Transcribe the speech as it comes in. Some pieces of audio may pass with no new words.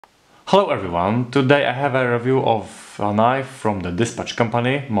Hello everyone, today I have a review of a knife from the Dispatch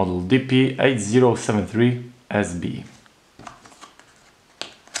company, model DP8073-SB.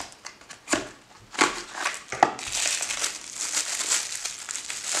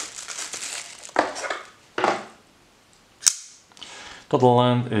 Total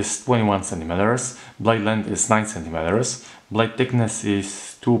length is 21 cm, blade length is 9 cm, blade thickness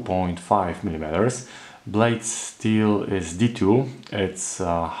is 2.5 mm, blade steel is D2, it's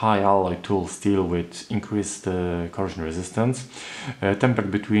a high alloy tool steel with increased corrosion resistance,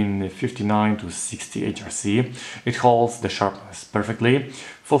 tempered between 59 to 60 HRC. It holds the sharpness perfectly,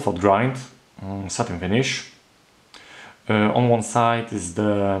 full thought grind, satin finish. On one side is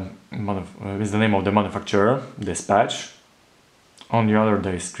the name of the manufacturer, Dispatch. On the other,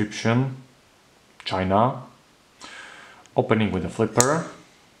 the description, China. Opening with a flipper.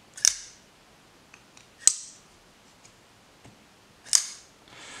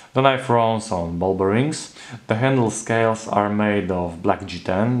 The knife runs on ball bearings. The handle scales are made of black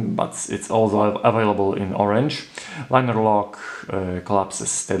G10, but it's also available in orange. Liner lock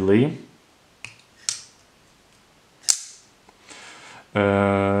collapses steadily.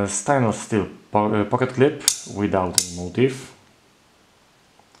 Stainless steel pocket clip without any motif.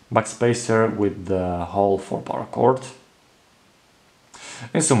 Back spacer with the whole 4-power cord.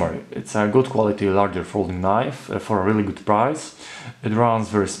 In summary, it's a good quality larger folding knife for a really good price. It runs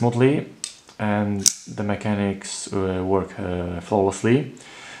very smoothly and the mechanics work flawlessly.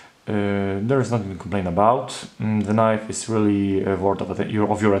 There is nothing to complain about. The knife is really worth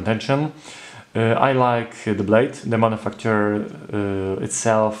of your attention. I like the blade. The manufacturer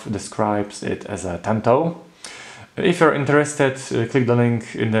itself describes it as a 10-toe. If you're interested, click the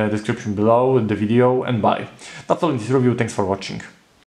link in the description below the video and buy. That's all in this review. Thanks for watching.